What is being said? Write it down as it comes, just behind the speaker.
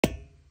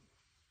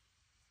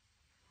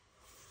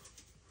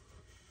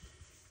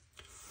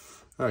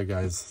Alright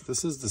guys,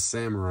 this is the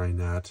samurai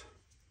knot,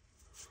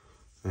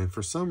 and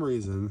for some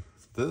reason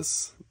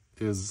this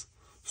is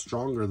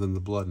stronger than the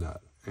blood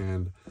knot,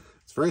 and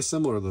it's very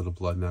similar to the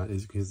blood knot.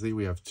 As you can see,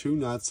 we have two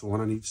knots,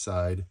 one on each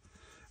side,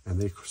 and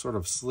they sort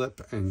of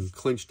slip and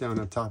clinch down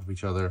on top of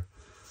each other.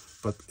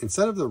 But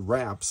instead of the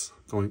wraps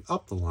going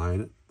up the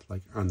line,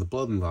 like on the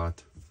blood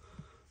knot,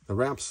 the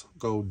wraps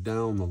go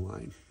down the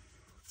line.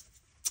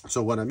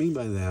 So what I mean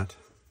by that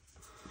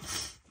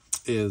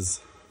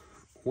is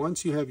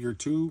once you have your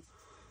two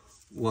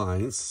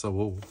lines, so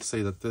we'll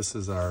say that this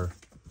is our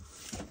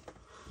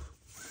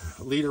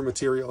leader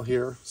material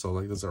here. So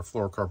like this is our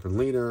fluorocarbon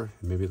leader,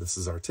 and maybe this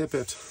is our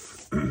tippet.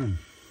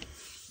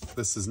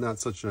 This is not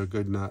such a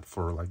good knot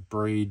for like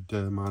braid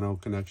mono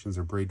connections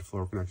or braid to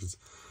fluoro connections,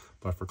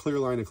 but for clear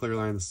line to clear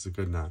line, this is a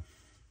good knot.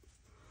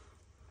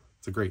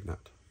 It's a great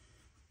knot.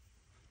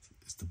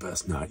 It's the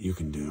best knot you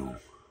can do.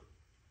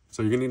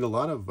 So you're gonna need a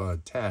lot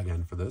of tag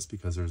end for this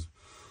because there's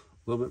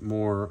a little bit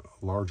more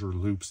larger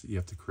loops that you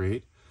have to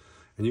create.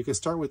 And you can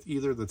start with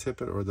either the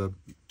tippet or the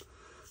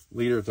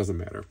leader, it doesn't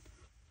matter.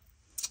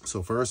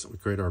 So first we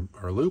create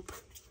our loop,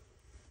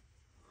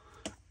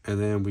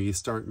 and then we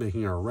start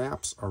making our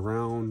wraps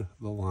around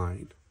the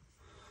line.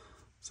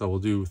 So we'll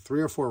do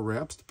 3 or 4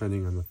 wraps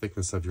depending on the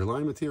thickness of your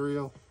line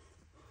material.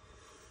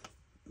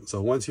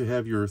 So once you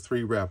have your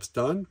 3 wraps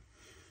done,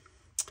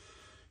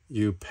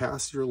 you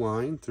pass your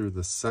line through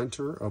the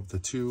center of the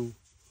 2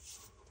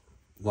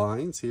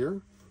 lines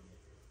here,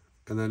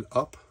 and then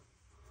up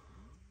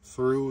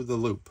through the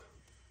loop.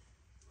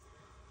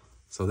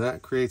 So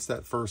that creates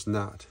that first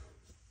knot.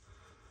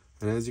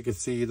 And as you can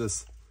see,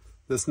 this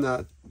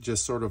knot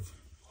just sort of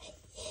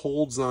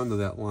holds onto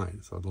that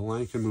line. So the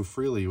line can move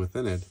freely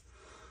within it,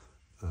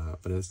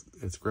 but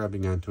it's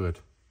grabbing onto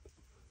it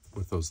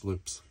with those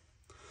loops.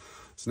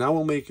 So now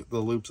we'll make the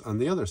loops on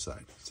the other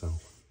side. So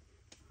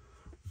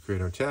we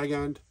create our tag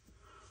end,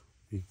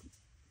 we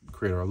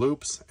create our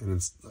loops, and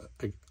it's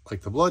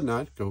like the blood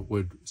knot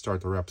would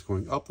start the wraps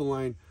going up the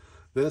line.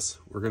 This,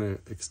 we're going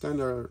to extend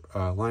our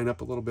line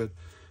up a little bit,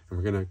 and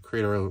we're going to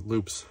create our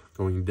loops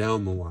going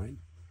down the line.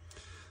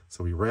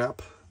 So we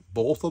wrap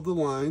both of the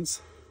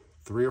lines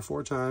 3 or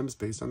 4 times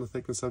based on the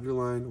thickness of your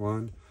line.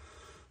 1,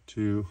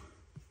 2,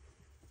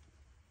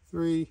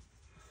 3.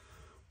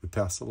 We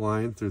pass the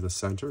line through the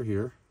center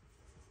here,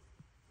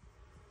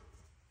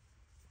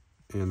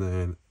 and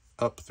then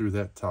up through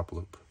that top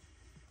loop.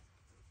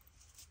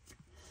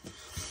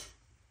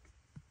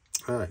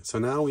 All right, so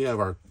now we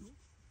have our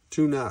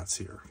 2 knots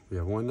here. We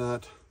have 1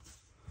 knot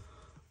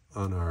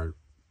on our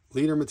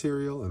leader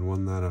material and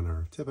 1 knot on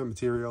our tippet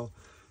material.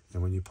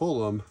 And when you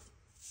pull them,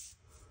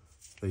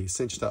 they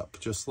cinched up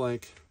just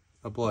like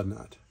a blood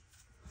knot.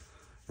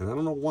 And I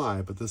don't know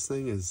why, but this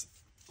thing is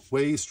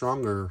way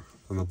stronger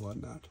than the blood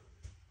knot.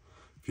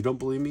 If you don't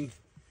believe me,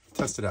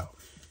 test it out.